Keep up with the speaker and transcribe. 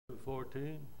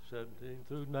14, 17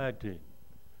 through 19.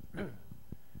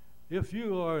 If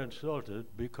you are insulted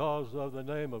because of the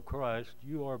name of Christ,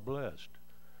 you are blessed.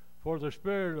 For the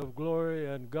Spirit of glory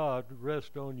and God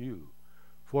rest on you.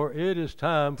 For it is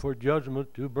time for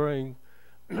judgment to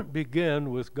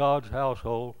begin with God's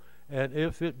household, and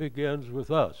if it begins with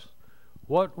us,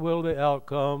 what will the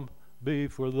outcome be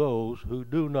for those who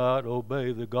do not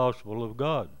obey the gospel of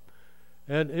God?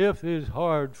 And if it is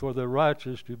hard for the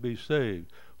righteous to be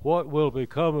saved, what will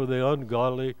become of the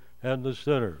ungodly and the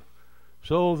sinner?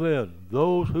 So then,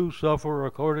 those who suffer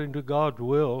according to God's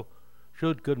will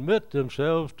should commit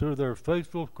themselves to their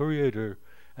faithful Creator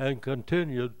and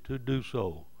continue to do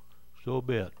so. So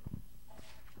be it.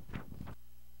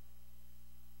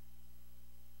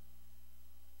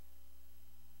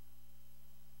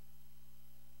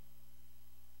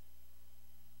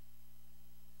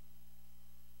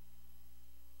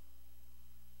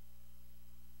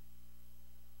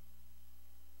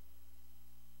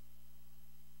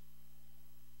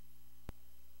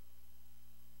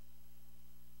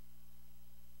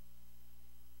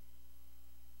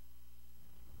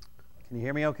 Can you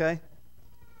hear me okay?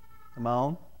 Am I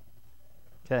on?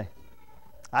 Okay.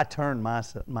 I turned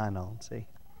mine on, see.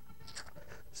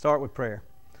 Start with prayer.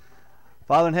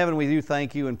 Father in heaven, we do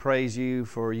thank you and praise you,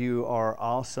 for you are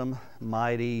awesome,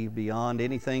 mighty, beyond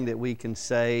anything that we can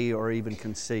say or even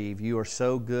conceive. You are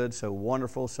so good, so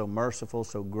wonderful, so merciful,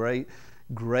 so great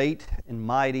and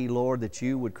mighty, Lord, that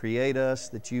you would create us,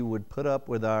 that you would put up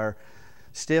with our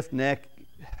stiff-necked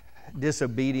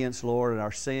disobedience, Lord, and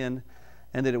our sin,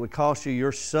 and that it would cost you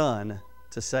your Son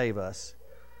to save us.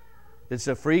 It's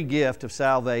a free gift of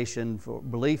salvation for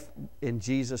belief in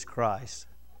Jesus Christ.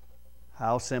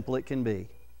 How simple it can be.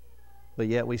 But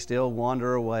yet we still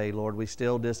wander away, Lord. We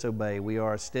still disobey. We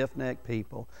are a stiff-necked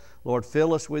people. Lord,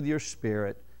 fill us with your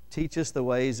Spirit. Teach us the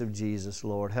ways of Jesus,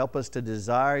 Lord. Help us to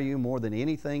desire you more than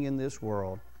anything in this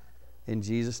world. In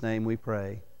Jesus' name we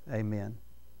pray. Amen.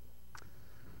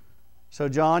 So,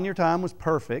 John, your time was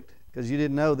perfect, because you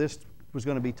didn't know this was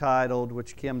going to be titled,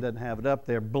 which Kim doesn't have it up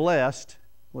there, Blessed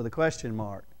with a question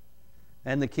mark.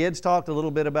 And the kids talked a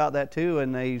little bit about that too,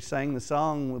 and they sang the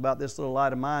song about this little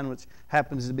light of mine, which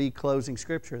happens to be closing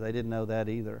scripture. They didn't know that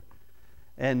either.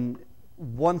 And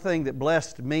one thing that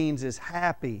blessed means is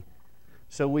happy.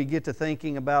 So we get to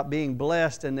thinking about being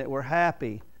blessed and that we're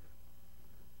happy.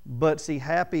 But see,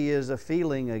 happy is a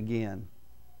feeling again.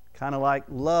 Kind of like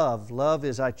love. Love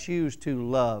is I choose to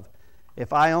love.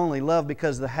 If I only love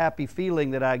because of the happy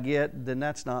feeling that I get, then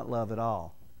that's not love at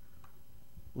all.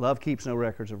 Love keeps no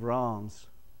records of wrongs.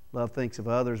 Love thinks of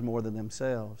others more than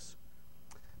themselves.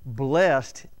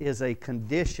 Blessed is a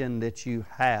condition that you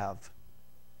have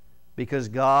because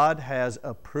God has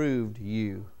approved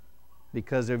you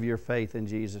because of your faith in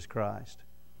Jesus Christ.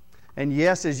 And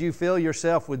yes, as you fill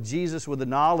yourself with Jesus, with the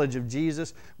knowledge of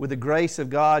Jesus, with the grace of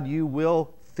God, you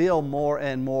will feel more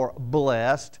and more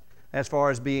blessed as far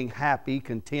as being happy,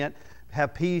 content,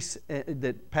 have peace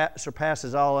that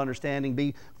surpasses all understanding,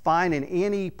 be fine in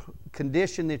any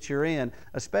condition that you're in,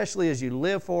 especially as you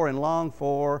live for and long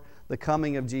for the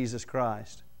coming of Jesus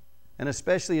Christ. And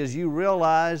especially as you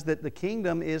realize that the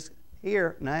kingdom is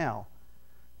here now,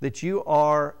 that you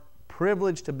are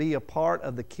privileged to be a part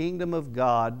of the kingdom of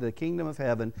God, the kingdom of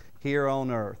heaven here on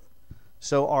earth.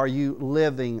 So are you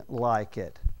living like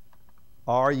it?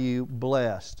 Are you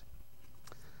blessed?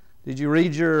 Did you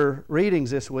read your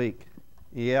readings this week?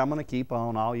 Yeah, I'm going to keep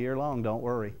on all year long, don't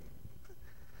worry.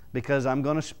 Because I'm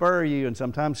going to spur you, and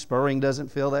sometimes spurring doesn't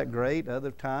feel that great.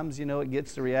 Other times, it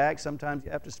gets to react. Sometimes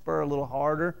you have to spur a little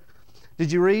harder.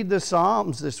 Did you read the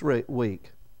Psalms this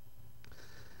week?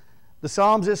 The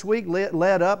Psalms this week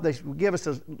led up. They give us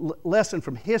a lesson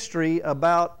from history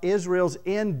about Israel's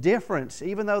indifference,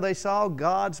 even though they saw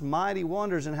God's mighty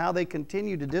wonders and how they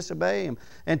continued to disobey Him.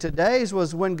 And today's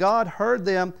was when God heard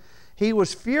them, He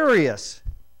was furious.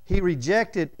 He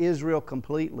rejected Israel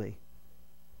completely.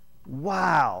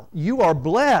 Wow, you are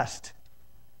blessed.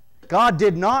 God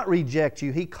did not reject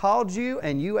you. He called you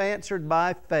and you answered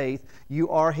by faith. You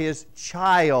are His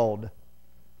child.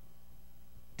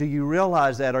 Do you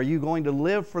realize that? Are you going to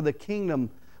live for the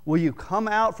kingdom? Will you come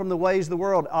out from the ways of the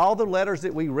world? All the letters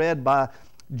that we read by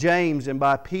James and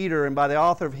by Peter and by the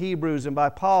author of Hebrews and by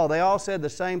Paul, they all said the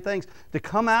same things. To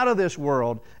come out of this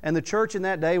world. And the church in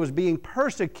that day was being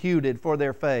persecuted for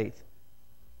their faith.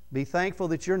 Be thankful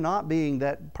that you're not being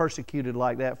that persecuted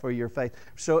like that for your faith.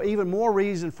 So even more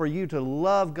reason for you to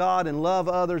love God and love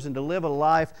others and to live a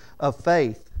life of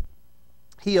faith.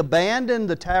 He abandoned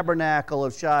the tabernacle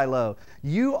of Shiloh.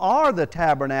 You are the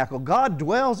tabernacle. God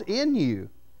dwells in you.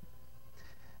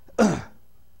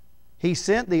 He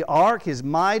sent the ark of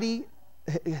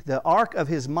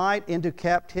His might into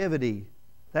captivity.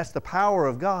 That's the power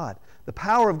of God. The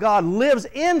power of God lives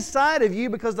inside of you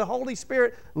because the Holy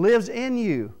Spirit lives in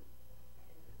you.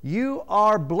 You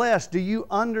are blessed. Do you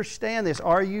understand this?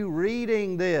 Are you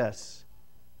reading this?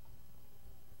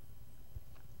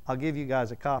 I'll give you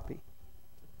guys a copy.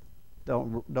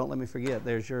 Don't let me forget.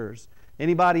 There's yours.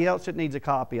 Anybody else that needs a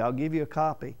copy, I'll give you a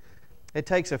copy. It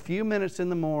takes a few minutes in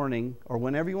the morning or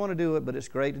whenever you want to do it, but it's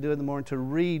great to do it in the morning, to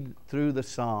read through the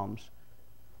Psalms,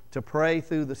 to pray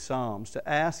through the Psalms, to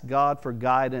ask God for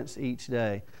guidance each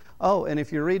day. Oh, and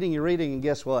if you're reading, and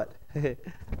guess what?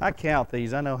 I count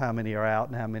these. I know how many are out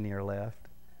and how many are left.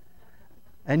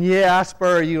 And yeah, I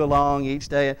spur you along each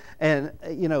day. And,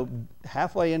 you know,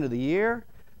 halfway into the year,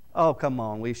 oh, come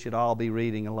on, we should all be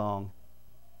reading along.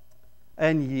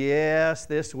 And yes,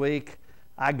 this week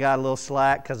I got a little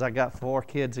slack because I got 4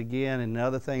 kids again and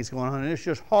other things going on. And it's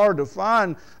just hard to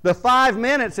find the 5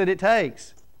 minutes that it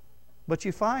takes. But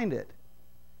you find it.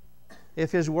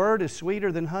 If His Word is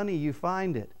sweeter than honey, you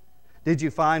find it. Did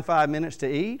you find 5 minutes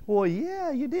to eat? Well,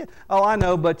 yeah, you did. Oh, I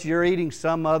know, but you're eating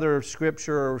some other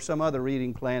scripture or some other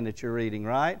reading plan that you're reading,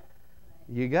 right?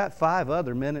 You got 5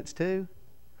 other minutes too.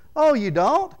 Oh, you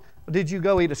don't? Did you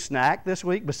go eat a snack this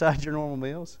week besides your normal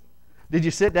meals? Did you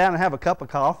sit down and have a cup of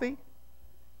coffee?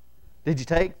 Did you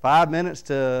take 5 minutes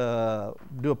to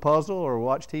do a puzzle or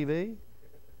watch TV?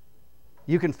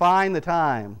 You can find the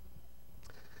time.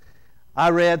 I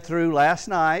read through last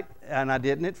night, and I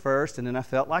didn't at first, and then I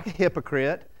felt like a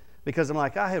hypocrite because I'm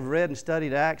like, I have read and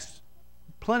studied Acts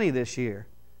plenty this year,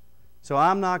 so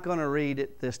I'm not going to read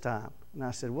it this time. And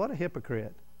I said, what a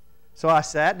hypocrite. So I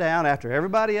sat down after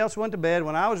everybody else went to bed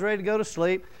when I was ready to go to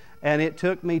sleep, and it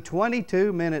took me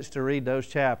 22 minutes to read those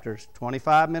chapters.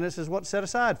 25 minutes is what's set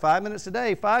aside, 5 minutes a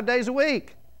day, 5 days a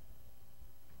week.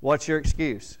 What's your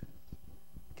excuse?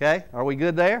 Okay, are we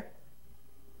good there?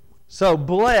 So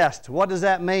blessed, what does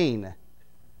that mean?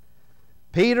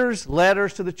 Peter's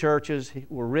letters to the churches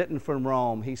were written from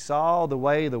Rome. He saw the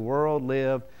way the world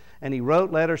lived, and he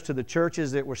wrote letters to the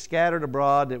churches that were scattered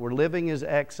abroad, that were living as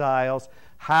exiles,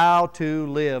 how to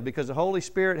live, because the Holy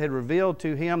Spirit had revealed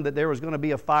to him that there was going to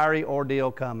be a fiery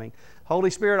ordeal coming. Holy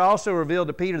Spirit also revealed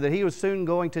to Peter that he was soon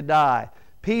going to die.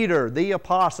 Peter, the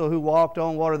apostle who walked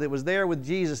on water, that was there with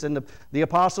Jesus, and the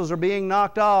apostles are being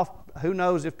knocked off. Who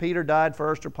knows if Peter died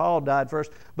first or Paul died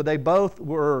first, but they both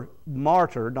were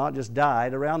martyred, not just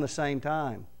died, around the same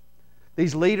time.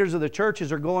 These leaders of the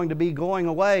churches are going to be going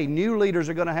away. New leaders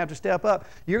are going to have to step up.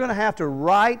 You're going to have to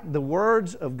write the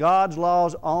words of God's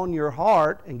laws on your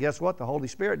heart, and guess what? The Holy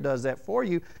Spirit does that for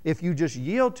you if you just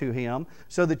yield to Him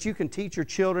so that you can teach your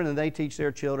children, and they teach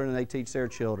their children, and they teach their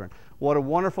children. What a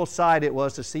wonderful sight it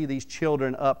was to see these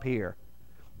children up here.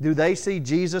 Do they see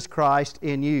Jesus Christ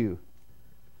in you?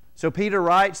 So Peter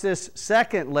writes this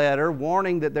second letter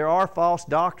warning that there are false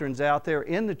doctrines out there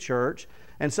in the church.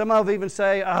 And some of them even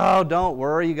say, oh, don't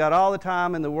worry, you got all the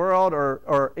time in the world,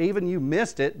 or even you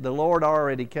missed it, the Lord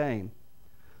already came.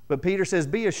 But Peter says,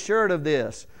 be assured of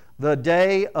this, the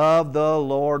day of the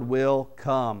Lord will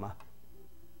come.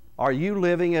 Are you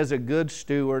living as a good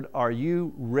steward? Are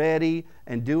you ready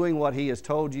and doing what He has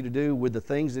told you to do with the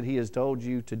things that He has told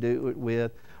you to do it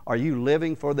with? Are you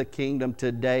living for the kingdom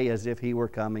today as if He were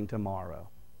coming tomorrow?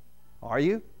 Are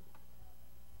you?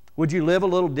 Would you live a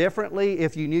little differently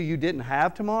if you knew you didn't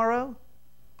have tomorrow?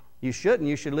 You shouldn't.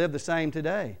 You should live the same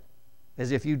today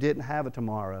as if you didn't have a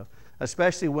tomorrow,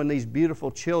 especially when these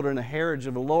beautiful children, the heritage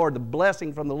of the Lord, the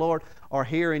blessing from the Lord, are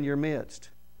here in your midst.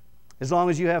 As long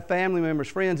as you have family members,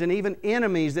 friends, and even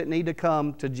enemies that need to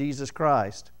come to Jesus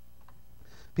Christ.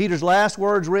 Peter's last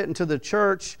words written to the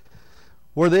church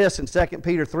were this in 2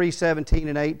 Peter 3:17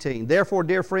 and 18. Therefore,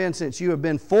 dear friends, since you have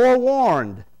been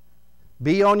forewarned,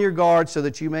 be on your guard so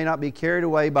that you may not be carried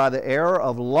away by the error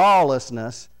of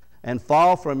lawlessness and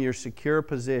fall from your secure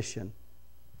position.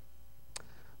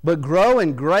 But grow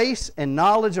in grace and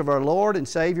knowledge of our Lord and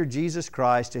Savior Jesus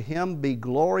Christ. To Him be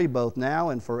glory both now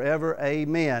and forever.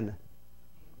 Amen.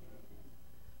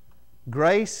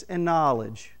 Grace and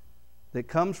knowledge that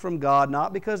comes from God,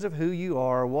 not because of who you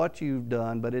are or what you've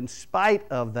done, but in spite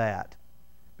of that,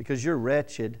 because you're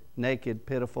wretched, naked,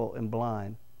 pitiful, and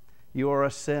blind. You are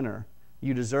a sinner.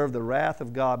 You deserve the wrath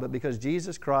of God, but because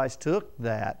Jesus Christ took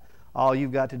that, all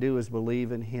you've got to do is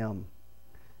believe in Him.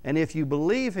 And if you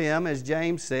believe Him, as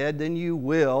James said, then you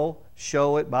will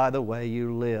show it by the way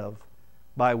you live,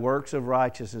 by works of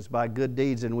righteousness, by good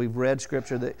deeds. And we've read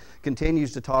Scripture that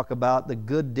continues to talk about the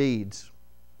good deeds.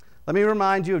 Let me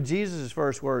remind you of Jesus'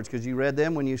 first words, because you read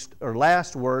them or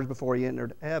last words before He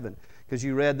entered heaven. because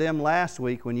you read them last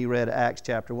week when you read Acts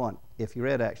chapter 1, if you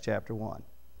read Acts chapter 1.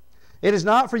 It is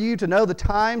not for you to know the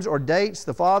times or dates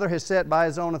the Father has set by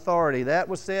His own authority. That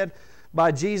was said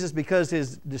by Jesus because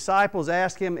His disciples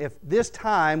asked Him if this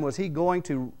time was He going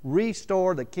to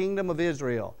restore the kingdom of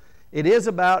Israel. It is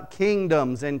about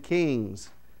kingdoms and kings.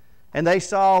 And they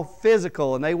saw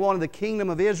physical, and they wanted the kingdom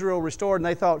of Israel restored, and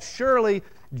they thought surely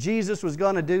Jesus was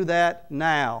going to do that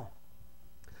now.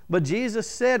 But Jesus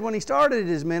said when He started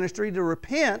His ministry to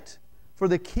repent, for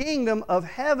the kingdom of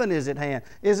heaven is at hand.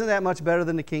 Isn't that much better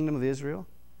than the kingdom of Israel?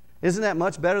 Isn't that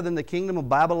much better than the kingdom of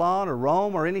Babylon or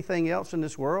Rome or anything else in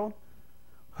this world?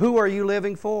 Who are you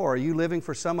living for? Are you living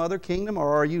for some other kingdom,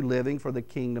 or are you living for the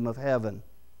kingdom of heaven?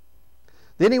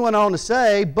 Then He went on to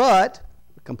say, but,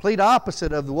 the complete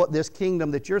opposite of what this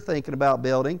kingdom that you're thinking about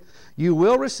building, you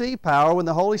will receive power when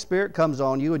the Holy Spirit comes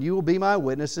on you, and you will be my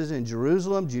witnesses in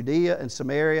Jerusalem, Judea, and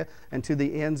Samaria, and to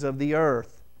the ends of the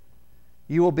earth.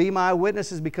 You will be my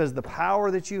witnesses because the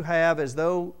power that you have, as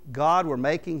though God were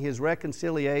making His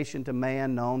reconciliation to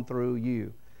man known through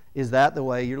you. Is that the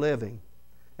way you're living?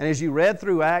 And as you read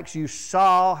through Acts, you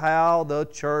saw how the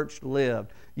church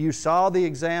lived. You saw the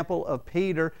example of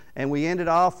Peter, and we ended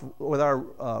off with our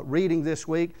reading this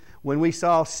week when we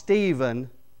saw Stephen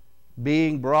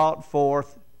being brought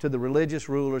forth to the religious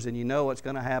rulers, and you know what's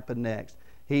going to happen next.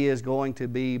 He is going to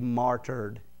be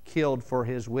martyred, killed for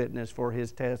his witness, for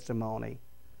his testimony.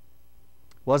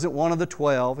 It wasn't one of the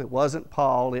 12, it wasn't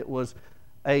Paul, it was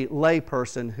a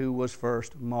layperson who was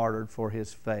first martyred for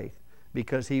his faith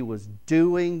because he was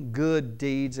doing good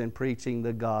deeds and preaching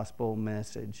the gospel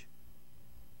message.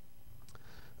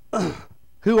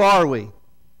 Who are we?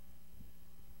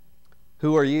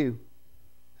 Who are you?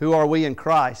 Who are we in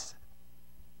Christ?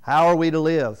 How are we to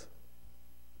live?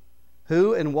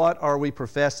 Who and what are we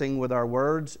professing with our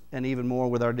words and even more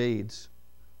with our deeds?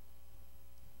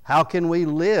 How can we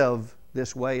live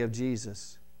this way of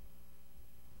Jesus?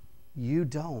 You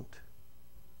don't.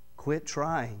 Quit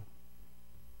trying.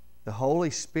 The Holy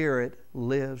Spirit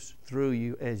lives through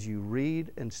you as you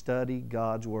read and study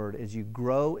God's Word, as you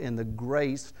grow in the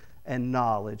grace and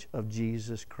knowledge of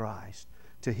Jesus Christ.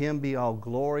 To Him be all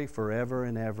glory forever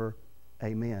and ever.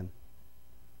 Amen.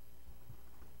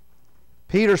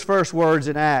 Peter's first words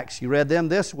in Acts, you read them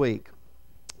this week,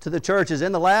 to the churches.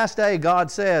 In the last day, God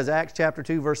says, Acts chapter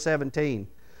 2, verse 17,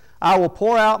 I will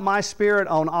pour out my Spirit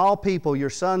on all people.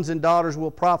 Your sons and daughters will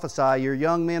prophesy. Your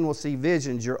young men will see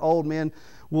visions. Your old men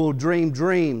will dream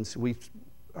dreams. We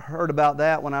heard about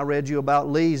that when I read you about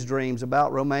Lee's dreams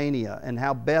about Romania and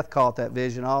how Beth caught that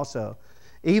vision also.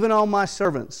 Even on my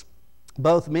servants,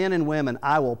 both men and women,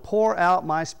 I will pour out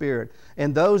my Spirit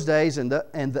in those days,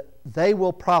 and they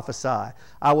will prophesy.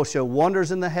 I will show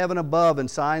wonders in the heaven above and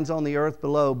signs on the earth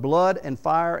below, blood and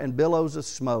fire and billows of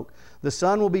smoke. The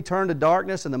sun will be turned to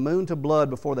darkness and the moon to blood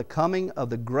before the coming of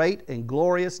the great and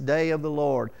glorious day of the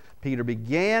Lord. Peter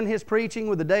began his preaching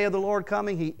with the day of the Lord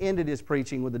coming. He ended his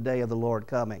preaching with the day of the Lord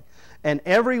coming. And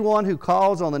everyone who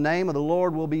calls on the name of the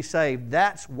Lord will be saved.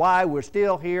 That's why we're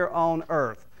still here on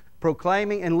earth,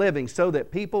 proclaiming and living so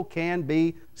that people can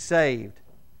be saved.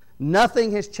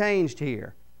 Nothing has changed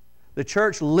here. The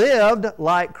church lived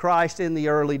like Christ in the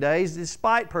early days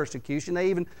despite persecution.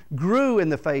 They even grew in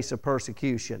the face of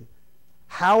persecution.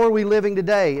 How are we living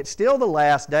today? It's still the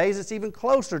last days. It's even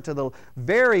closer to the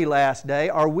very last day.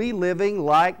 Are we living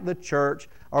like the church?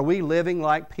 Are we living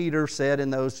like Peter said in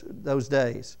those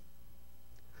days?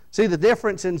 See, the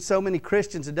difference in so many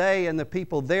Christians today and the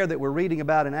people there that we're reading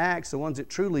about in Acts, the ones that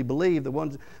truly believe, the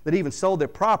ones that even sold their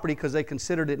property because they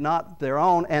considered it not their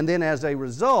own, and then as a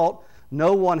result,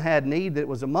 no one had need that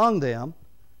was among them.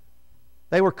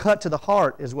 They were cut to the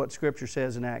heart, is what Scripture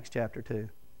says in Acts chapter 2.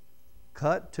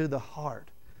 Cut to the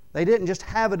heart. They didn't just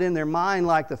have it in their mind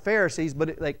like the Pharisees,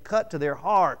 but they cut to their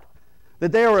heart.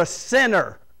 That they were a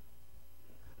sinner.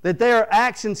 That their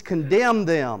actions condemned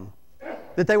them.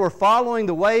 That they were following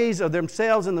the ways of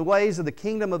themselves and the ways of the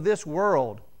kingdom of this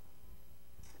world.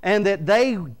 And that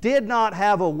they did not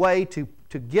have a way to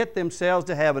get themselves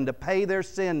to heaven, to pay their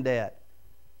sin debt.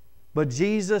 But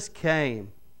Jesus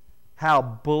came. How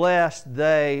blessed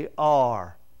they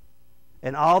are.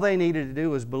 And all they needed to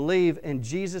do was believe, and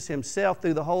Jesus Himself,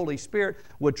 through the Holy Spirit,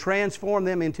 would transform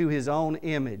them into His own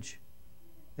image.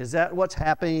 Is that what's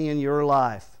happening in your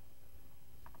life?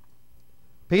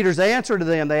 Peter's answer to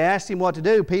them, they asked him what to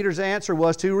do. Peter's answer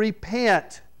was to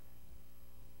repent.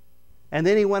 And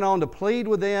then he went on to plead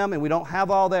with them, and we don't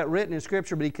have all that written in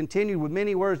Scripture, but he continued with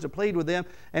many words to plead with them,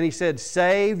 and he said,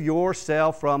 save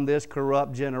yourself from this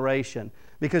corrupt generation.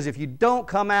 Because if you don't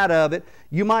come out of it,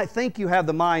 you might think you have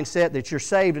the mindset that you're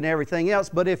saved and everything else,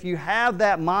 but if you have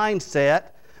that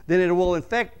mindset then it will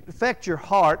affect your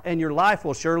heart, and your life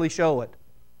will surely show it.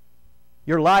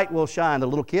 Your light will shine. The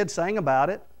little kid sang about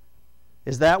it.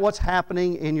 Is that what's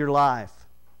happening in your life?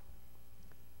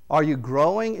 Are you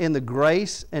growing in the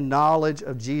grace and knowledge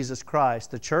of Jesus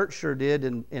Christ? The church sure did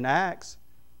in Acts.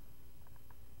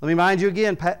 Let me remind you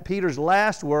again, Peter's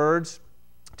last words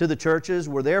to the churches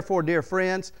were, "Therefore, dear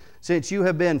friends, since you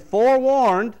have been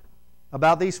forewarned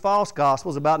about these false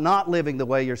gospels, about not living the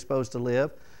way you're supposed to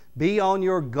live, be on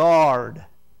your guard."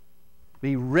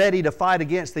 Be ready to fight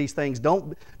against these things.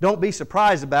 Don't be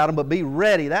surprised about them, but be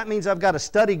ready. That means I've got to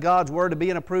study God's Word to be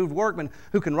an approved workman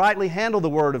who can rightly handle the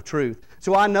Word of truth.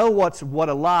 So I know what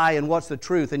a lie and what's the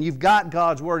truth. And you've got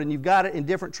God's Word, and you've got it in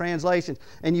different translations,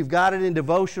 and you've got it in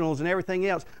devotionals and everything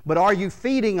else. But are you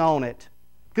feeding on it?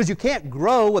 Because you can't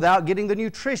grow without getting the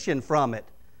nutrition from it.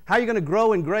 How are you going to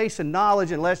grow in grace and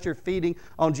knowledge unless you're feeding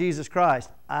on Jesus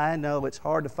Christ? I know it's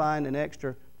hard to find an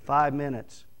extra 5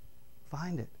 minutes.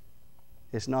 Find it.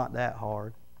 It's not that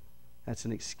hard. That's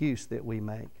an excuse that we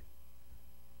make.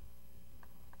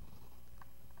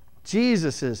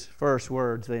 Jesus' first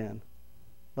words then.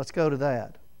 Let's go to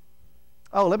that.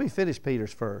 Oh, let me finish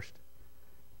Peter's first.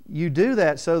 You do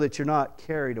that so that you're not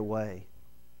carried away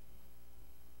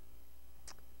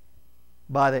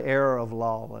by the error of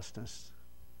lawlessness,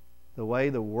 the way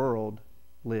the world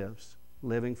lives,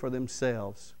 living for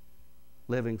themselves,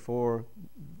 living for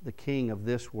the king of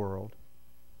this world,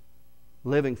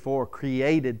 living for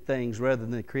created things rather than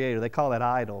the Creator. They call that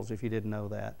idols, if you didn't know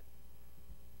that.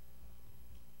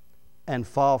 And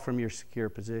fall from your secure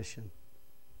position.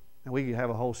 And we could have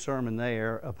a whole sermon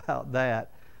there about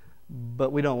that,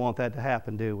 but we don't want that to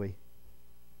happen, do we?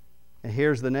 And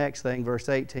here's the next thing, verse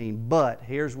 18. But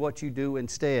here's what you do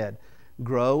instead.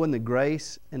 Grow in the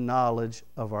grace and knowledge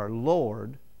of our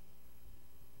Lord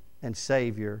and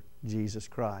Savior, Jesus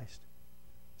Christ.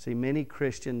 See, many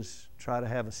Christians try to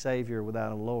have a Savior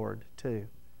without a Lord, too.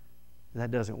 And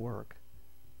that doesn't work.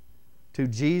 To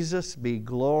Jesus be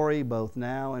glory both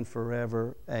now and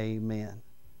forever. Amen.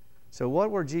 So what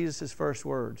were Jesus' first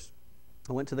words?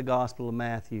 I went to the Gospel of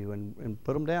Matthew and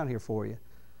put them down here for you.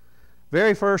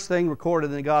 Very first thing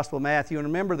recorded in the Gospel of Matthew, and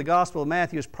remember the Gospel of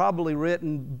Matthew is probably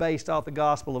written based off the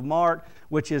Gospel of Mark,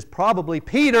 which is probably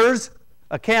Peter's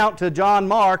account to John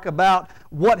Mark about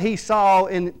what he saw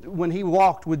when he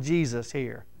walked with Jesus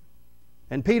here.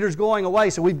 And Peter's going away,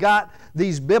 so we've got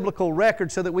these biblical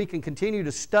records so that we can continue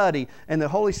to study, and the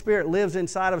Holy Spirit lives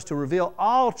inside of us to reveal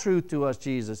all truth to us,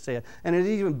 Jesus said. And it's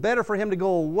even better for Him to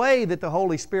go away that the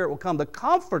Holy Spirit will come. The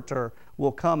Comforter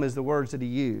will come, is the words that He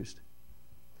used.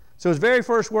 So His very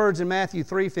first words in Matthew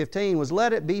 3:15 was,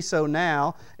 "Let it be so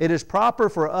now. It is proper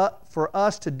for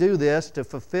us to do this, to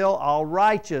fulfill all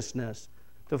righteousness."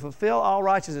 To fulfill all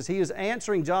righteousness. He is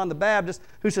answering John the Baptist,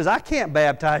 who says, "I can't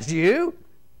baptize you."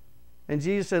 And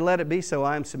Jesus said, "Let it be so.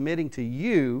 I am submitting to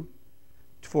you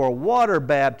for a water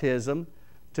baptism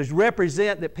to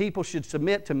represent that people should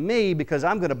submit to me because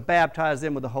I'm going to baptize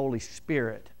them with the Holy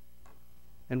Spirit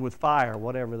and with fire,"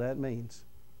 whatever that means.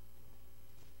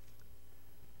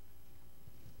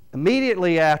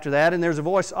 Immediately after that, and there's a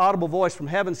voice, audible voice from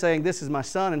heaven saying, "This is my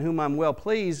Son in whom I'm well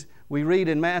pleased," we read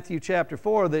in Matthew chapter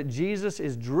 4 that Jesus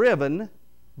is driven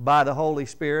by the Holy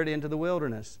Spirit into the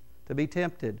wilderness to be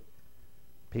tempted.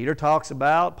 Paul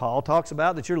talks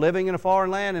about that you're living in a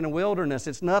foreign land, in a wilderness.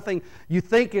 It's nothing, you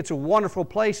think it's a wonderful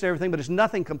place and everything, but it's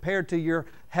nothing compared to your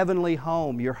heavenly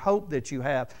home, your hope that you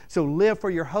have. So live for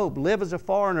your hope. Live as a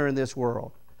foreigner in this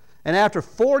world. And after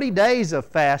 40 days of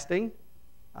fasting,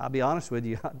 I'll be honest with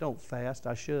you, I don't fast.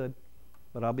 I should,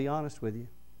 but I'll be honest with you.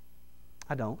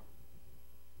 I don't.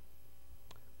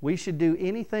 We should do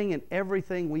anything and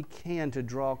everything we can to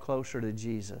draw closer to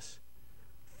Jesus.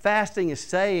 Fasting is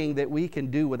saying that we can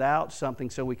do without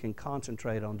something so we can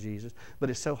concentrate on Jesus, but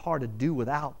it's so hard to do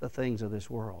without the things of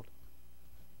this world.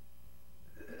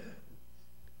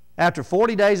 After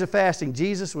 40 days of fasting,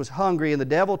 Jesus was hungry, and the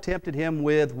devil tempted Him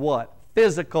with what?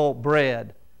 Physical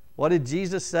bread. What did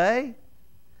Jesus say?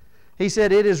 He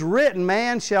said, "It is written,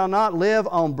 man shall not live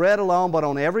on bread alone, but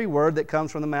on every word that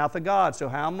comes from the mouth of God." So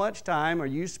how much time are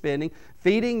you spending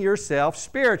feeding yourself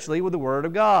spiritually with the Word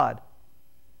of God?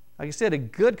 Like I said, a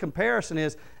good comparison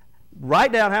is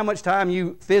write down how much time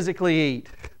you physically eat.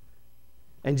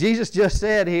 And Jesus just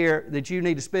said here that you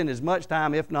need to spend as much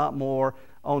time, if not more,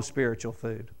 on spiritual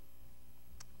food.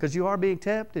 Because you are being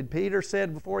tempted. Peter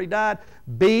said before he died,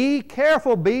 be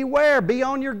careful, beware, be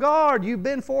on your guard. You've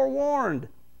been forewarned.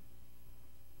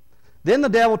 Then the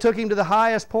devil took him to the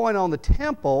highest point on the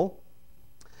temple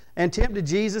and tempted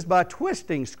Jesus by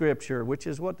twisting Scripture, which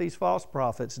is what these false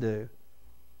prophets do.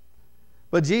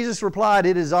 But Jesus replied,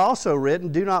 "It is also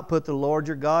written, do not put the Lord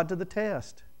your God to the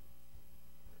test."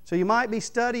 So you might be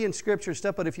studying Scripture and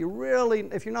stuff, but if you're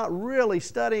not really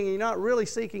studying, you're not really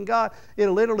seeking God,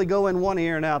 it'll literally go in one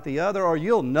ear and out the other, or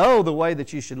you'll know the way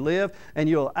that you should live, and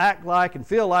you'll act like and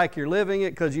feel like you're living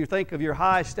it because you think of your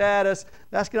high status.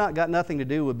 That's not got nothing to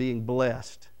do with being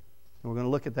blessed. And we're going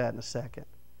to look at that in a second.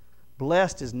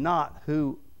 Blessed is not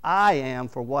who I am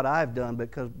for what I've done,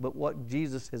 but what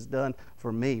Jesus has done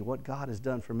for me, what God has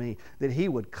done for me, that He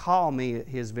would call me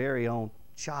His very own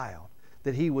child,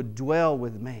 that He would dwell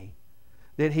with me,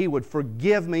 that He would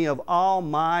forgive me of all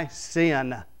my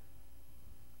sin.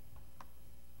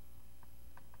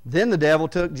 Then the devil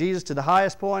took Jesus to the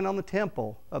highest point on the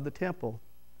temple of the temple.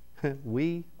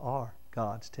 We are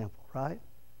God's temple, right?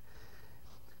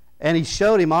 And he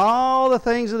showed him all the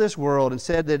things of this world and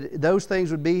said that those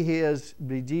things would be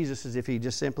Jesus' if he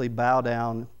just simply bow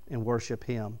down and worship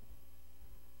Him.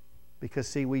 Because,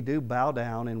 see, we do bow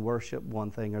down and worship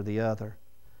one thing or the other.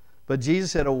 But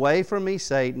Jesus said, "Away from me,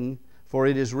 Satan, for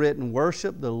it is written,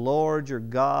 worship the Lord your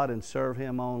God and serve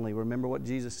Him only." Remember what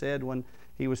Jesus said when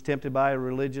He was tempted by a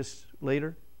religious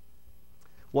leader?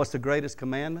 What's the greatest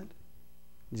commandment?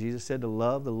 Jesus said to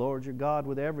love the Lord your God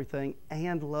with everything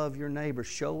and love your neighbor.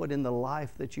 Show it in the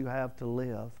life that you have to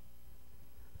live.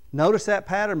 Notice that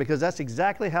pattern, because that's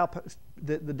exactly how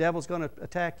the devil's going to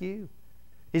attack you.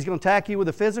 He's going to attack you with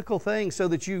the physical things so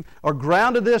that you are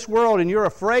grounded in this world and you're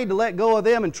afraid to let go of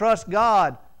them and trust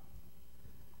God.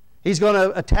 He's going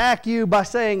to attack you by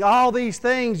saying all these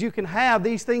things you can have,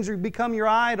 these things become your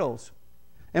idols.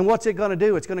 And what's it going to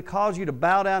do? It's going to cause you to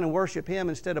bow down and worship Him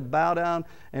instead of bow down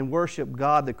and worship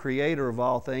God, the Creator of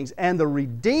all things, and the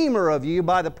Redeemer of you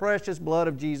by the precious blood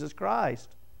of Jesus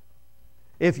Christ.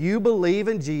 If you believe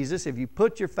in Jesus, if you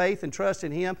put your faith and trust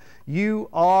in Him, you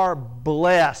are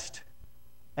blessed.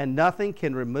 And nothing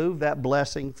can remove that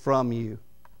blessing from you.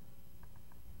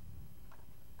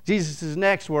 Jesus'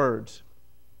 next words.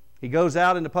 He goes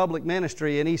out into public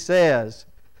ministry and He says,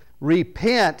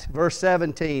 "Repent," verse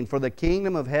 17, "for the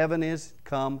kingdom of heaven is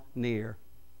come near."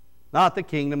 Not the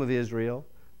kingdom of Israel,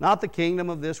 not the kingdom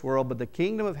of this world, but the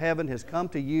kingdom of heaven has come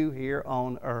to you here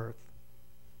on earth.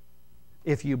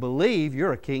 If you believe,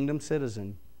 you're a kingdom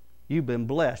citizen. You've been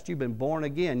blessed. You've been born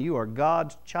again. You are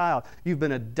God's child. You've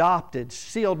been adopted,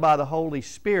 sealed by the Holy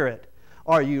Spirit.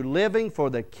 Are you living for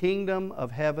the kingdom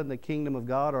of heaven, the kingdom of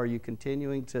God, or are you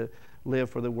continuing to live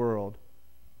for the world?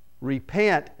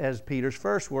 Repent, as Peter's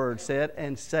first word said,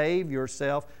 and save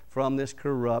yourself from this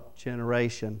corrupt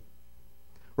generation.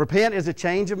 Repent is a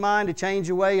change of mind, a change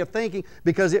of way of thinking,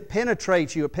 because it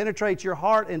penetrates you. It penetrates your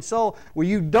heart and soul where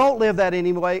you don't live that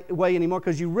way anymore,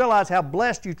 because you realize how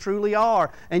blessed you truly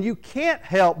are. And you can't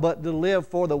help but to live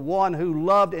for the one who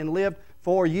loved and lived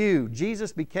for you.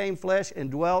 Jesus became flesh and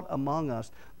dwelt among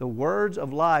us. The words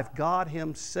of life, God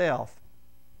Himself,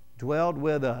 dwelled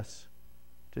with us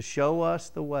to show us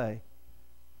the way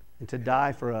and to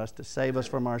die for us, to save us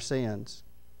from our sins.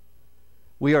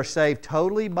 We are saved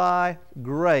totally by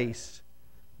grace,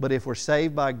 but if we're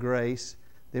saved by grace,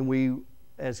 then we,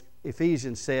 as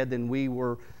Ephesians said, then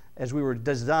as we were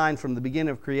designed from the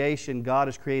beginning of creation, God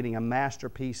is creating a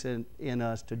masterpiece in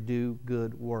us to do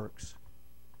good works.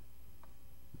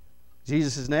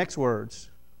 Jesus' next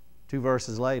words, 2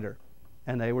 verses later,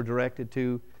 and they were directed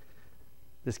to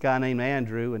this guy named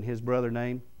Andrew and his brother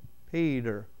named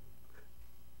Peter.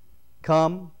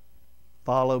 "Come,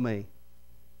 follow me,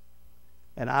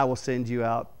 and I will send you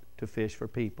out to fish for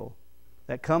people."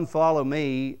 That "come follow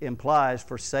me" implies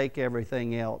forsake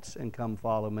everything else and come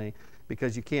follow me,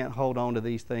 because you can't hold on to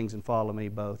these things and follow me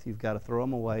both. You've got to throw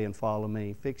them away and follow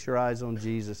me. Fix your eyes on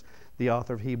Jesus, the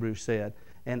author of Hebrews said,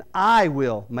 "And I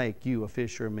will make you a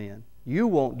fisher of men." You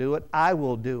won't do it, I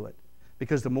will do it.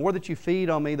 Because the more that you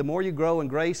feed on me, the more you grow in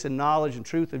grace and knowledge and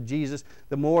truth of Jesus,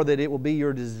 the more that it will be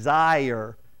your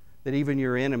desire that even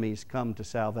your enemies come to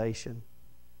salvation.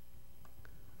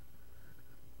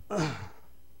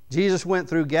 Jesus went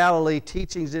through Galilee,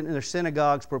 teaching in their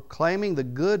synagogues, proclaiming the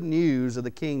good news of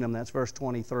the kingdom. That's verse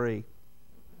 23.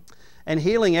 And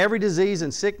healing every disease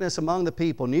and sickness among the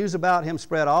people. News about Him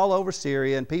spread all over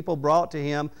Syria, and people brought to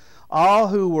Him all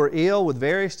who were ill with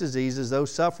various diseases,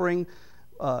 those suffering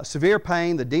severe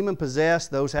pain, the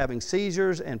demon-possessed, those having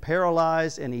seizures and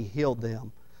paralyzed, and He healed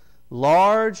them.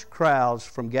 Large crowds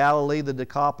from Galilee, the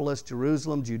Decapolis,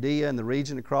 Jerusalem, Judea, and the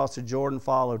region across the Jordan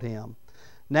followed Him.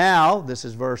 Now, this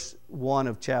is verse 1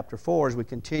 of chapter 4 as we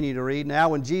continue to read. Now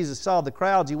when Jesus saw the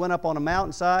crowds, He went up on a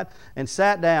mountainside and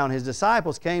sat down. His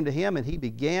disciples came to Him, and He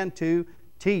began to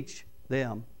teach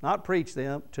them. Not preach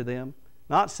them to them,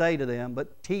 not say to them,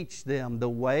 but teach them the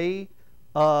way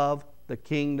of the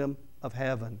kingdom of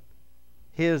heaven.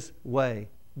 His way,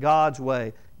 God's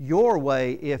way, your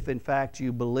way if in fact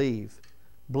you believe.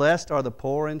 Blessed are the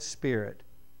poor in spirit,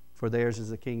 for theirs is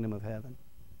the kingdom of heaven.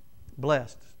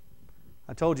 Blessed.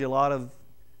 I told you a lot of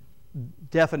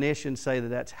definitions say that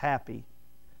that's happy.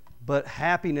 But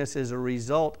happiness is a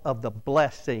result of the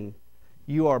blessing.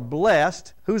 You are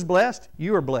blessed. Who's blessed?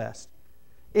 You are blessed.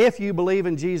 If you believe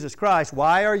in Jesus Christ,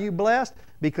 why are you blessed?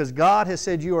 Because God has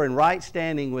said you are in right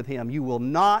standing with Him. You will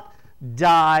not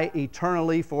die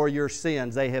eternally for your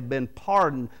sins. They have been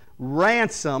pardoned,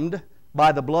 ransomed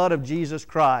by the blood of Jesus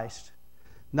Christ.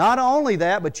 Not only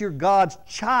that, but you're God's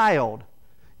child.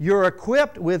 You're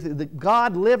equipped with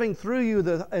God living through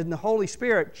you and the Holy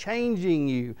Spirit changing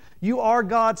you. You are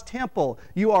God's temple.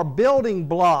 You are building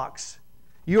blocks.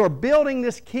 You are building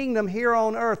this kingdom here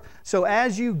on earth. So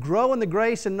as you grow in the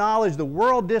grace and knowledge, the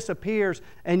world disappears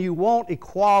and you want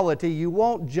equality. You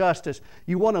want justice.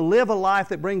 You want to live a life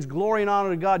that brings glory and honor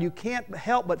to God. You can't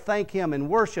help but thank Him and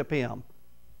worship Him.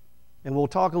 And we'll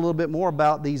talk a little bit more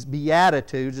about these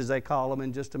Beatitudes, as they call them,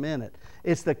 in just a minute.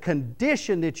 It's the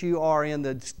condition that you are in,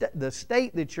 the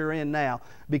state that you're in now,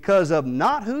 because of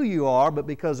not who you are, but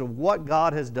because of what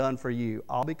God has done for you,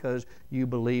 all because you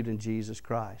believed in Jesus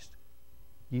Christ.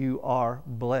 You are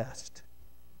blessed.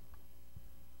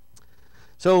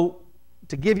 So,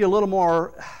 to give you a little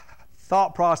more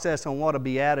thought process on what a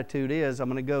beatitude is, I'm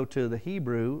going to go to the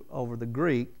Hebrew over the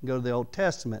Greek, go to the Old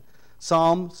Testament.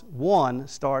 Psalms 1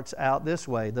 starts out this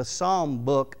way, the Psalm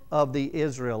book of the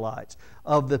Israelites,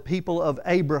 of the people of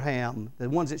Abraham, the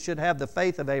ones that should have the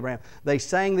faith of Abraham. They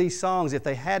sang these songs. If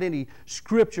they had any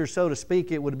scripture, so to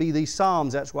speak, it would be these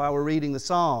Psalms. That's why we're reading the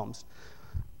Psalms.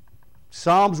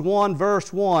 Psalms 1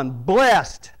 verse 1,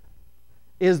 blessed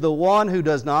is the one who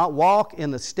does not walk in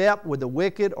the step with the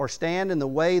wicked, or stand in the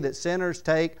way that sinners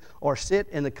take, or sit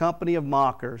in the company of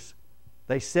mockers.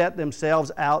 They set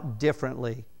themselves out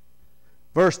differently.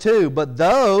 Verse 2, but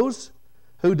those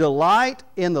who delight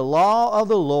in the law of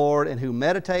the Lord and who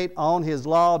meditate on His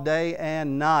law day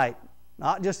and night.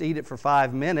 Not just eat it for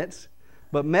 5 minutes,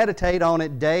 but meditate on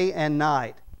it day and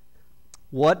night.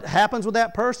 What happens with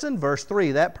that person? Verse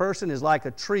 3, that person is like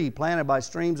a tree planted by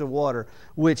streams of water,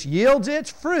 which yields its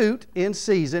fruit in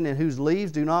season and whose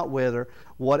leaves do not wither.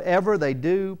 Whatever they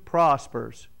do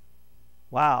prospers.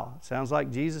 Wow, sounds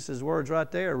like Jesus' words right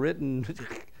there, written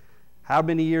how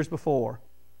many years before?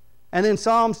 And then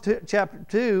Psalm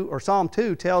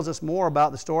 2 tells us more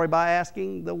about the story by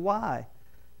asking the why.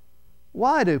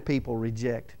 Why do people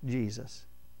reject Jesus?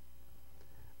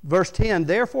 Verse 10,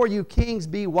 therefore you kings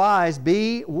be wise,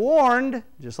 be warned,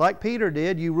 just like Peter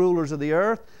did, you rulers of the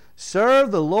earth.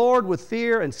 Serve the Lord with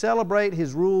fear and celebrate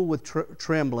His rule with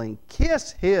trembling.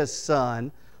 Kiss His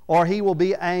Son, or He will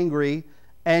be angry,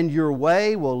 and your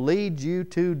way will lead you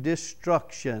to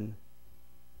destruction.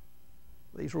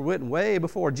 These were written way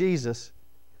before Jesus.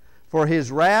 For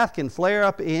His wrath can flare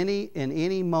up in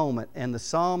any moment. And the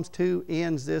Psalms 2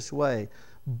 ends this way.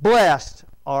 Blessed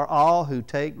are all who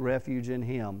take refuge in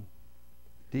Him.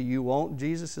 Do you want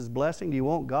Jesus' blessing? Do you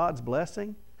want God's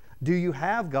blessing? Do you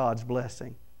have God's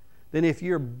blessing? Then if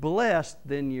you're blessed,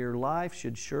 then your life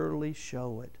should surely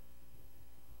show it.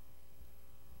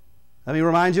 Let me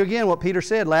remind you again what Peter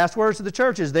said. Last words to the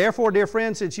churches. Therefore, dear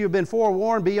friends, since you have been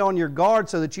forewarned, be on your guard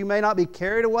so that you may not be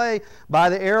carried away by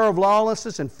the error of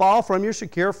lawlessness and fall from your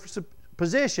secure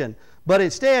position. But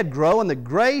instead, grow in the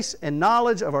grace and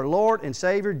knowledge of our Lord and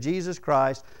Savior, Jesus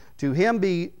Christ. To Him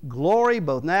be glory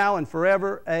both now and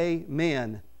forever.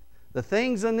 Amen. The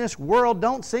things in this world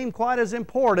don't seem quite as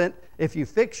important if you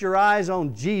fix your eyes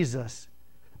on Jesus.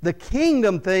 The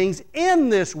kingdom things in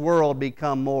this world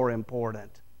become more important.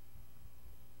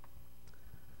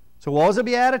 So what was a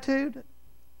beatitude?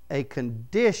 A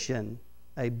condition,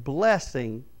 a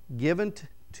blessing given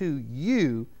to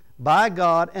you by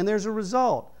God, and there's a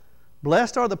result.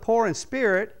 Blessed are the poor in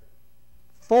spirit,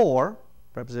 for,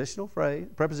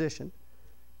 preposition,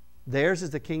 theirs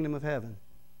is the kingdom of heaven.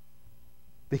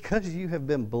 Because you have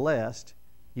been blessed,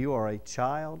 you are a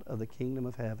child of the kingdom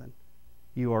of heaven.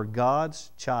 You are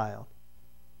God's child.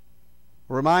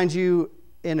 I'll remind you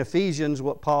in Ephesians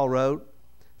what Paul wrote.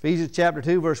 Ephesians chapter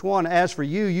 2, verse 1, as for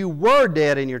you, you were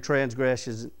dead in your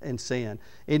transgressions and sin,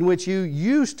 in which you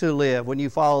used to live when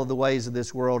you followed the ways of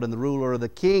this world and the ruler of the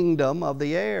kingdom of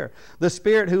the air, the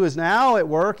spirit who is now at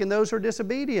work in those who are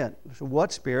disobedient. So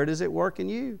what spirit is at work in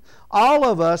you? All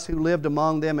of us who lived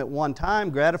among them at one time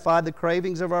gratified the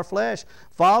cravings of our flesh,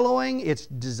 following its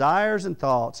desires and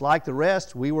thoughts. Like the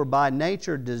rest, we were by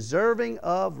nature deserving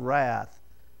of wrath.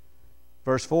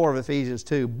 Verse 4 of Ephesians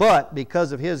 2, but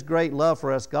because of His great love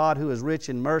for us, God, who is rich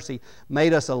in mercy,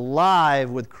 made us alive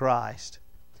with Christ.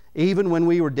 even when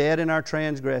we were dead in our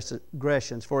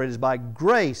transgressions. For it is by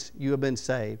grace you have been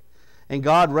saved. And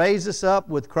God raised us up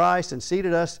with Christ and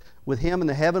seated us with Him in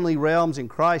the heavenly realms in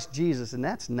Christ Jesus. And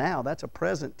that's now. That's a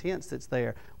present tense that's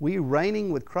there. We're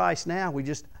reigning with Christ now. We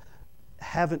just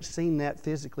haven't seen that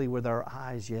physically with our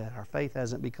eyes yet. Our faith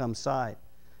hasn't become sight.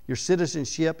 Your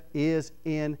citizenship is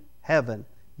in heaven.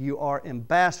 You are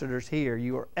ambassadors here.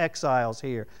 You are exiles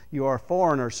here. You are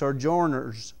foreigners,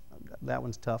 sojourners. That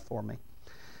one's tough for me.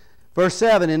 Verse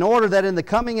 7, in order that in the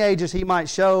coming ages He might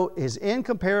show His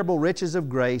incomparable riches of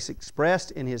grace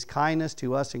expressed in His kindness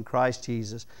to us in Christ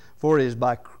Jesus. For it is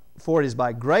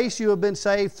by grace you have been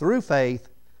saved through faith.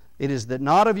 It is that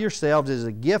not of yourselves, it is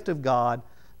a gift of God,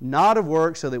 not of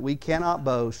works, so that we cannot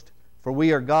boast. For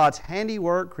we are God's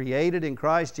handiwork, created in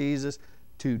Christ Jesus,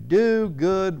 to do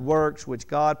good works which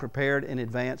God prepared in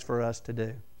advance for us to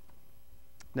do.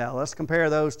 Now, let's compare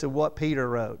those to what Peter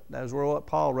wrote. Those were what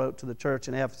Paul wrote to the church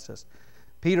in Ephesus.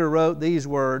 Peter wrote these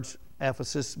words,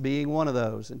 Ephesus being one of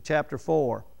those, in chapter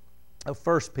 4 of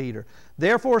 1 Peter.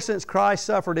 Therefore, since Christ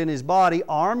suffered in His body,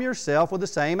 arm yourself with the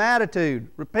same attitude.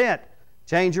 Repent.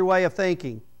 Change your way of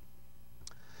thinking.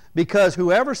 Because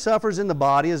whoever suffers in the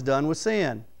body is done with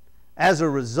sin. As a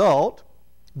result,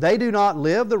 they do not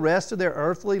live the rest of their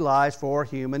earthly lives for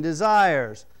human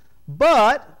desires,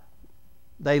 but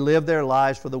they live their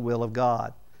lives for the will of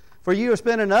God. For you have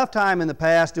spent enough time in the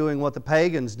past doing what the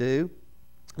pagans do,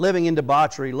 living in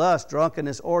debauchery, lust,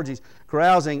 drunkenness, orgies,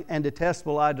 carousing, and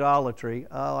detestable idolatry.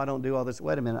 Oh, I don't do all this.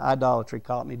 Wait a minute. Idolatry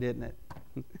caught me, didn't it?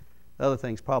 The other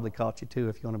things probably caught you too,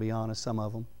 if you want to be honest, some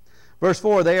of them. Verse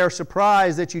 4, they are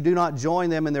surprised that you do not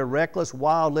join them in their reckless,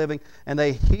 wild living, and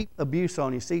they heap abuse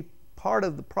on you. See, part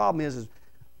of the problem is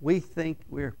we think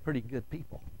we're pretty good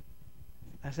people.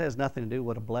 That has nothing to do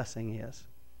with what a blessing is.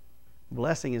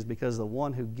 Blessing is because the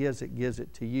one who gives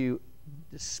it to you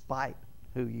despite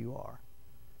who you are.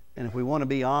 And if we want to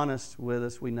be honest with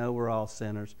us, we know we're all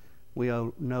sinners. We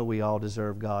know we all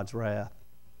deserve God's wrath.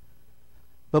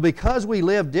 But because we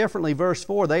live differently, verse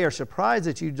 4, they are surprised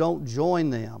that you don't join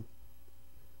them.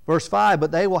 Verse 5,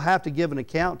 but they will have to give an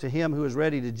account to Him who is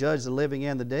ready to judge the living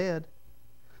and the dead.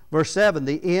 Verse 7,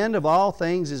 the end of all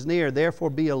things is near. Therefore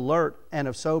be alert and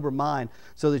of sober mind,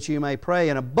 so that you may pray.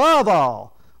 And above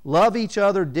all, love each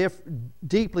other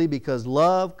deeply, because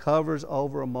love covers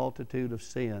over a multitude of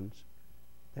sins.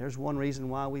 There's one reason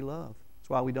why we love. That's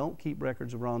why we don't keep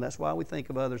records of wrong. That's why we think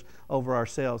of others over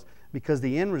ourselves. Because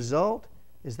the end result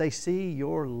is they see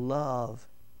your love,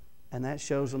 and that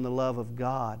shows them the love of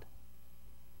God.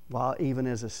 While even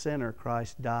as a sinner,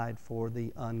 Christ died for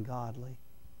the ungodly.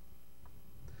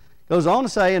 Goes on to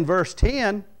say in verse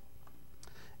 10,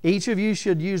 each of you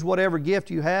should use whatever gift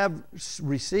you have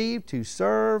received to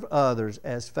serve others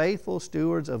as faithful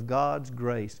stewards of God's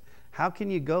grace. How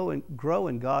can you go and grow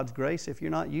in God's grace if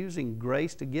you're not using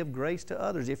grace to give grace to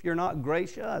others, if you're not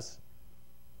gracious?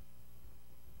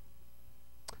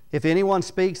 If anyone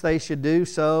speaks, they should do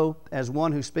so as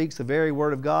one who speaks the very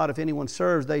word of God. If anyone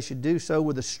serves, they should do so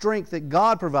with the strength that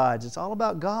God provides. It's all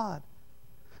about God.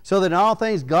 So that in all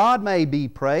things God may be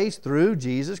praised through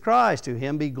Jesus Christ. To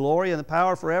Him be glory and the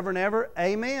power forever and ever.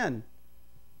 Amen.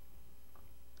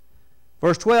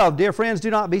 Verse 12, dear friends, do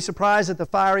not be surprised at the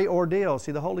fiery ordeal.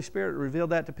 See, the Holy Spirit revealed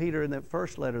that to Peter in that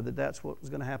first letter, that that's what was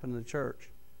going to happen in the church.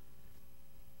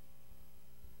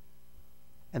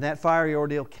 And that fiery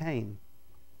ordeal came.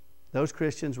 Those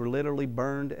Christians were literally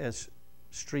burned as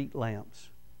street lamps.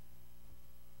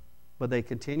 But they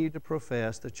continued to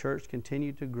profess, the church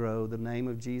continued to grow, the name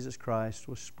of Jesus Christ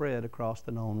was spread across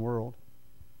the known world.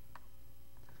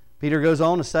 Peter goes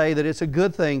on to say that it's a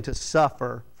good thing to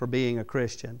suffer for being a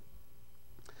Christian.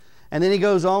 And then he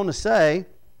goes on to say,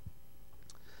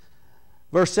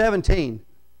 verse 17,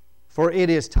 for it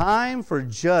is time for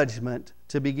judgment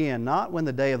to begin, not when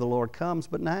the day of the Lord comes,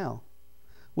 but now,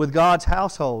 with God's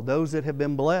household, those that have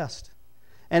been blessed.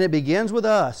 And it begins with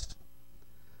us.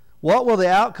 What will the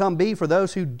outcome be for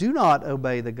those who do not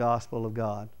obey the gospel of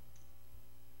God?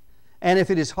 And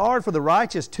if it is hard for the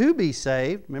righteous to be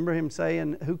saved, remember him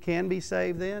saying, who can be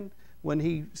saved then? When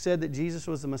he said that Jesus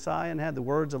was the Messiah and had the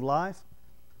words of life.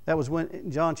 That was when,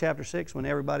 in John chapter 6, when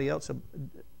everybody else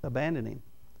abandoned Him.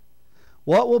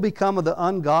 What will become of the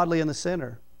ungodly and the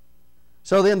sinner?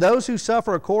 So then those who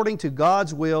suffer according to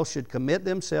God's will should commit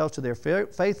themselves to their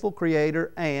faithful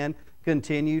Creator and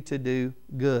continue to do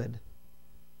good.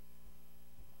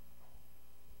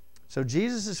 So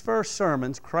Jesus' first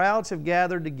sermons, crowds have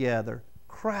gathered together,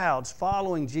 crowds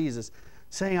following Jesus,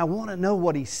 saying, I want to know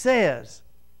what He says.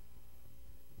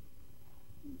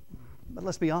 But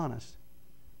let's be honest,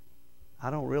 I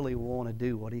don't really want to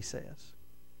do what He says.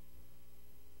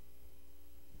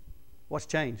 What's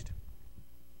changed?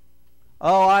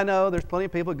 Oh, I know there's plenty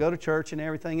of people that go to church and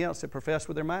everything else that profess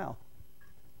with their mouth.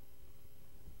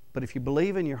 But if you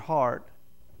believe in your heart,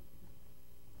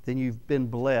 then you've been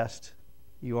blessed.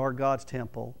 You are God's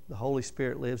temple. The Holy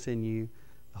Spirit lives in you.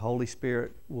 The Holy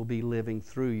Spirit will be living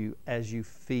through you as you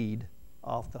feed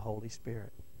off the Holy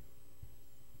Spirit.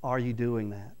 Are you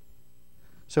doing that?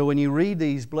 So when you read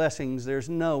these blessings, there's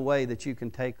no way that you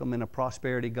can take them in a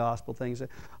prosperity gospel thing. Say,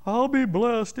 I'll be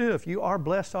blessed if. You are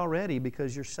blessed already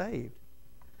because you're saved.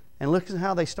 And look at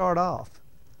how they start off.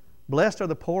 Blessed are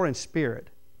the poor in spirit,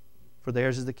 for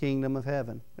theirs is the kingdom of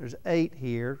heaven. There's 8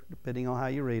 here, depending on how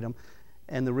you read them.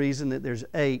 And the reason that there's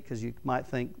 8, because you might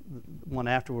think one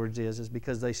afterwards is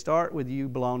because they start with you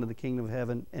belong to the kingdom of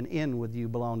heaven and end with you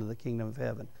belong to the kingdom of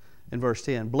heaven. In verse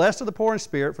 10, blessed are the poor in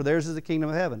spirit, for theirs is the kingdom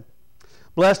of heaven.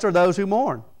 Blessed are those who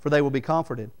mourn, for they will be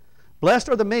comforted. Blessed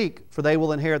are the meek, for they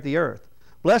will inherit the earth.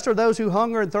 Blessed are those who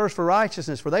hunger and thirst for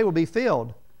righteousness, for they will be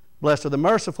filled. Blessed are the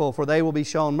merciful, for they will be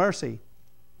shown mercy.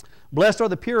 Blessed are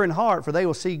the pure in heart, for they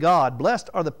will see God. Blessed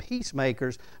are the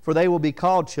peacemakers, for they will be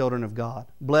called children of God.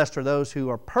 Blessed are those who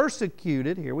are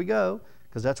persecuted, here we go,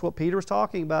 because that's what Peter was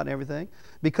talking about and everything,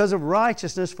 because of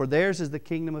righteousness, for theirs is the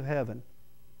kingdom of heaven.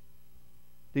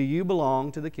 Do you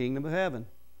belong to the kingdom of heaven?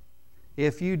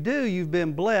 If you do, you've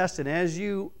been blessed, and as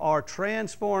you are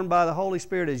transformed by the Holy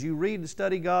Spirit, as you read and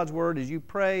study God's Word, as you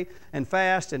pray and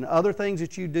fast and other things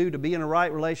that you do to be in a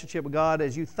right relationship with God,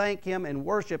 as you thank Him and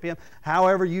worship Him,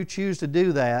 however you choose to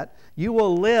do that, you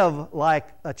will live like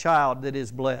a child that is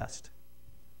blessed.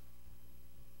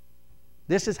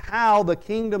 This is how the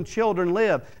kingdom children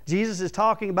live. Jesus is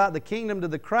talking about the kingdom to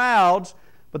the crowds,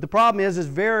 but the problem is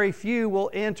very few will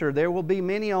enter. There will be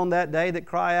many on that day that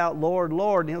cry out, Lord,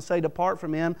 Lord, and He'll say, depart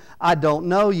from Him, I don't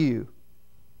know you.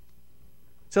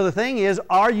 So the thing is,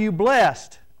 are you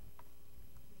blessed?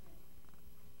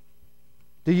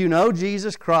 Do you know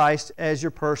Jesus Christ as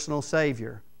your personal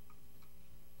Savior?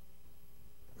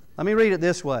 Let me read it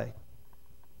this way.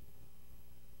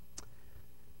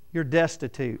 You're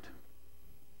destitute.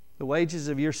 The wages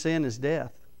of your sin is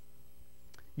death.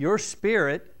 Your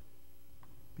spirit,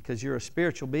 because you're a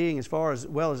spiritual being as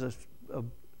well as a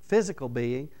physical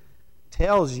being,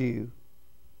 tells you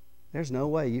there's no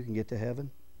way you can get to heaven.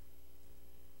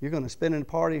 You're going to spend an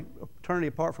eternity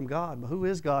apart from God. But who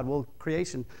is God? Well,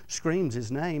 creation screams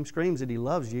His name, screams that He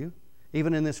loves you,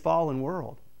 even in this fallen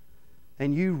world.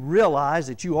 And you realize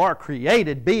that you are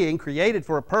created being, created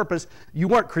for a purpose. You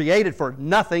weren't created for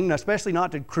nothing, especially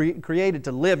not created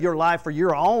to live your life for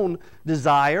your own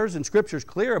desires, and Scripture's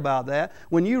clear about that.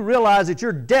 When you realize that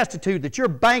you're destitute, that you're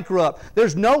bankrupt,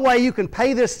 there's no way you can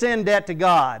pay this sin debt to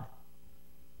God,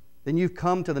 then you've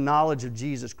come to the knowledge of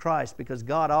Jesus Christ, because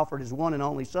God offered His one and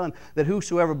only Son, that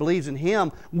whosoever believes in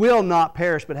Him will not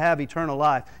perish but have eternal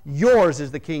life. Yours is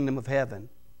the kingdom of heaven.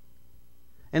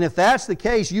 And if that's the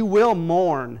case, you will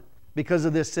mourn because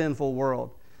of this sinful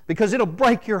world. Because it'll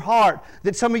break your heart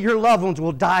that some of your loved ones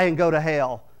will die and go to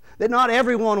hell. That not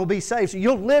everyone will be saved. So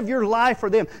you'll live your life for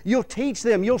them. You'll teach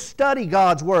them. You'll study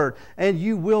God's Word. And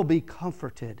you will be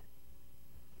comforted.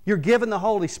 You're given the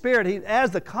Holy Spirit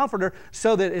as the comforter,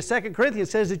 so that, as 2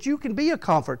 Corinthians says, that you can be a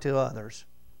comfort to others.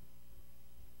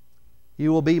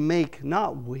 You will be meek,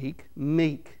 not weak,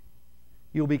 meek.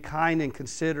 You'll be kind and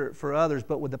considerate for others,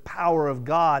 but with the power of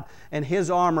God and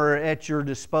His armor at your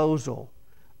disposal.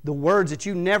 The words that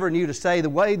you never knew to say, the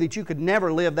way that you could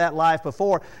never live that life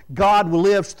before, God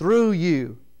lives through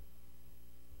you.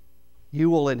 You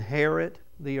will inherit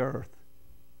the earth.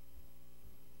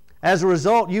 As a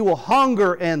result, you will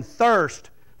hunger and thirst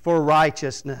for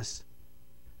righteousness.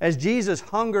 As Jesus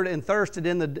hungered and thirsted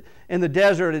in the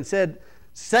desert and said,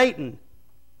 Satan,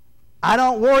 I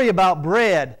don't worry about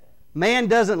bread. Man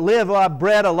doesn't live by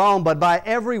bread alone, but by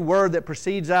every word that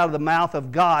proceeds out of the mouth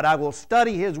of God. I will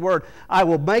study His Word. I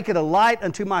will make it a light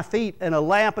unto my feet and a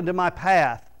lamp unto my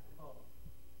path.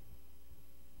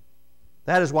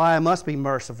 That is why I must be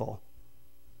merciful.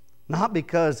 Not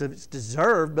because it's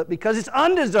deserved, but because it's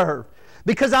undeserved.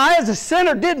 Because I, as a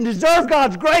sinner, didn't deserve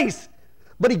God's grace,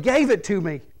 but He gave it to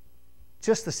me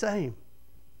just the same.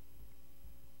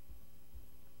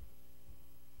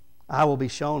 I will be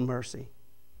shown mercy.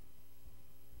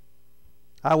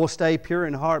 I will stay pure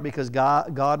in heart because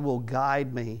God will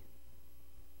guide me.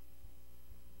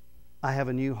 I have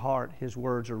a new heart. His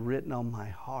words are written on my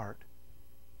heart.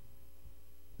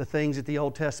 The things that the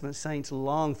Old Testament saints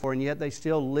longed for, and yet they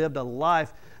still lived a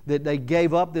life that they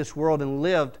gave up this world and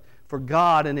lived for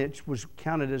God, and it was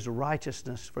counted as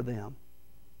righteousness for them.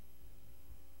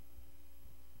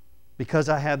 Because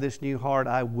I have this new heart,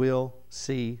 I will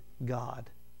see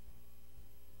God.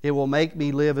 It will make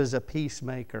me live as a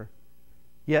peacemaker.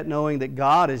 yet knowing that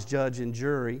God is judge and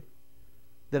jury,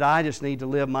 that I just need to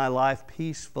live my life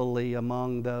peacefully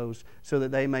among those so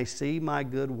that they may see my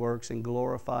good works and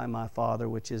glorify my Father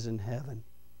which is in heaven.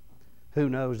 Who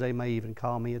knows, they may even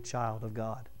call me a child of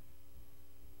God.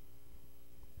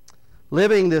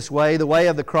 Living this way, the way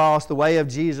of the cross, the way of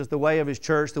Jesus, the way of His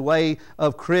church, the way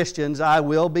of Christians, I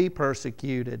will be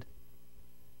persecuted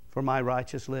for my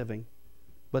righteous living.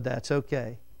 But that's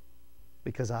okay,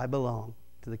 because I belong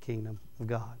to the kingdom of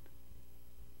God.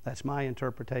 That's my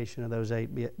interpretation of those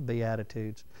 8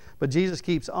 Beatitudes. But Jesus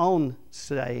keeps on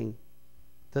saying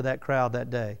to that crowd that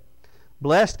day,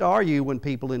 blessed are you when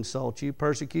people insult you,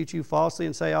 persecute you falsely,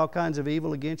 and say all kinds of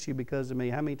evil against you because of me.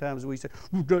 How many times do we say,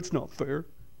 that's not fair?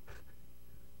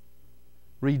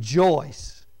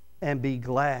 Rejoice and be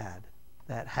glad.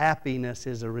 That happiness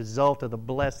is a result of the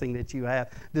blessing that you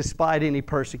have, despite any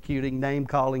persecuting,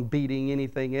 name-calling, beating,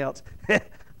 anything else.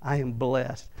 I am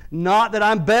blessed. Not that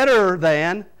I'm better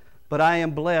than, but I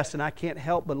am blessed, and I can't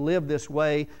help but live this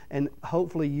way, and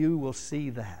hopefully you will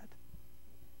see that.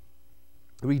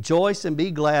 Rejoice and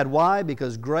be glad. Why?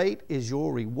 Because great is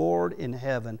your reward in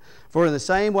heaven. For in the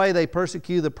same way they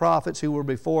persecute the prophets who were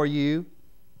before you,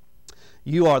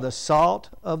 you are the salt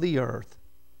of the earth.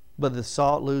 But the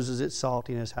salt loses its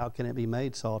saltiness. How can it be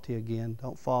made salty again?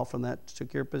 Don't fall from that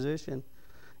secure position.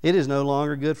 It is no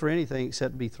longer good for anything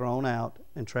except to be thrown out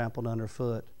and trampled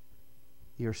underfoot.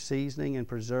 Your seasoning and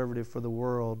preservative for the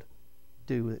world,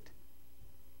 do it.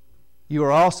 You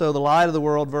are also the light of the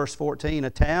world, verse 14. A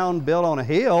town built on a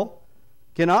hill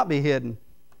cannot be hidden.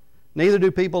 Neither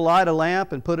do people light a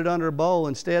lamp and put it under a bowl.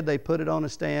 Instead, they put it on a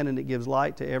stand, and it gives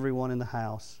light to everyone in the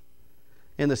house.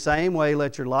 In the same way,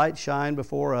 let your light shine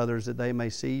before others, that they may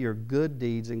see your good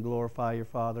deeds and glorify your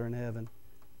Father in heaven.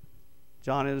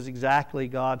 John, it was exactly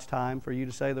God's time for you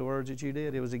to say the words that you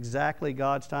did. It was exactly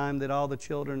God's time that all the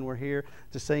children were here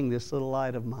to sing this little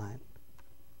light of mine.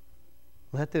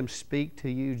 Let them speak to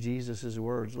you Jesus'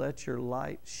 words. Let your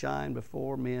light shine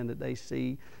before men, that they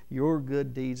see your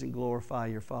good deeds and glorify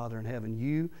your Father in heaven.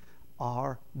 You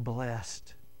are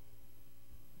blessed.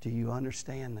 Do you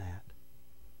understand that?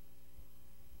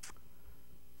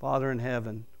 Father in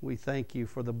heaven, we thank you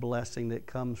for the blessing that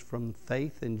comes from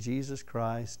faith in Jesus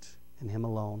Christ and Him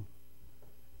alone.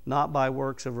 Not by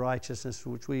works of righteousness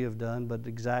which we have done, but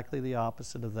exactly the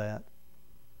opposite of that.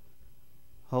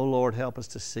 Oh Lord, help us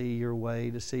to see your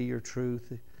way, to see your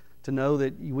truth, to know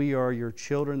that we are your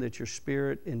children, that your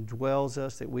Spirit indwells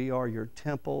us, that we are your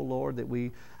temple, Lord, that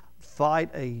we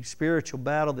fight a spiritual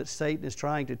battle that Satan is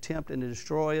trying to tempt and to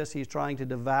destroy us. He's trying to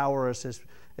devour us,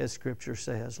 as Scripture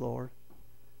says, Lord.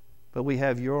 But we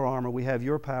have your armor, we have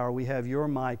your power, we have your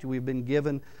might. We've been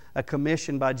given a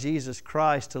commission by Jesus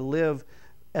Christ to live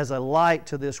as a light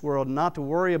to this world, not to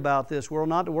worry about this world,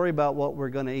 not to worry about what we're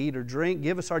going to eat or drink.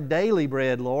 Give us our daily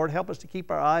bread, Lord. Help us to keep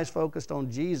our eyes focused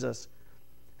on Jesus.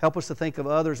 Help us to think of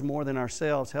others more than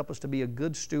ourselves. Help us to be a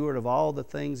good steward of all the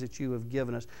things that you have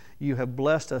given us. You have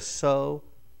blessed us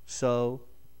so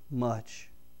much.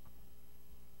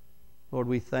 Lord,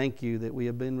 we thank you that we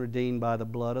have been redeemed by the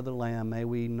blood of the Lamb. May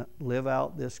we live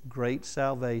out this great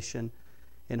salvation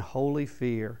in holy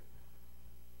fear.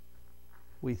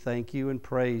 We thank you and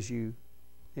praise you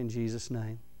in Jesus'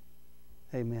 name.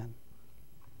 Amen.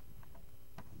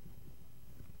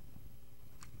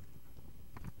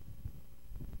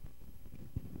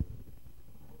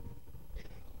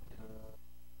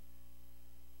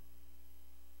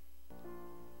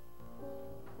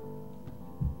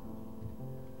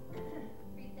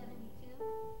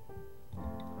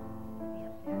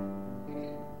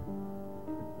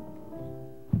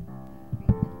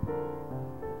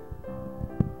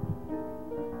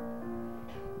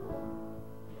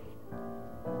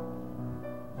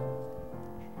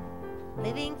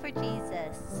 Living for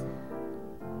Jesus.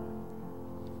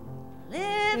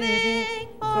 Living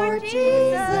for Jesus,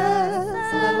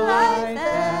 a life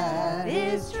that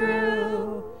is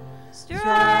true.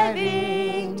 Striving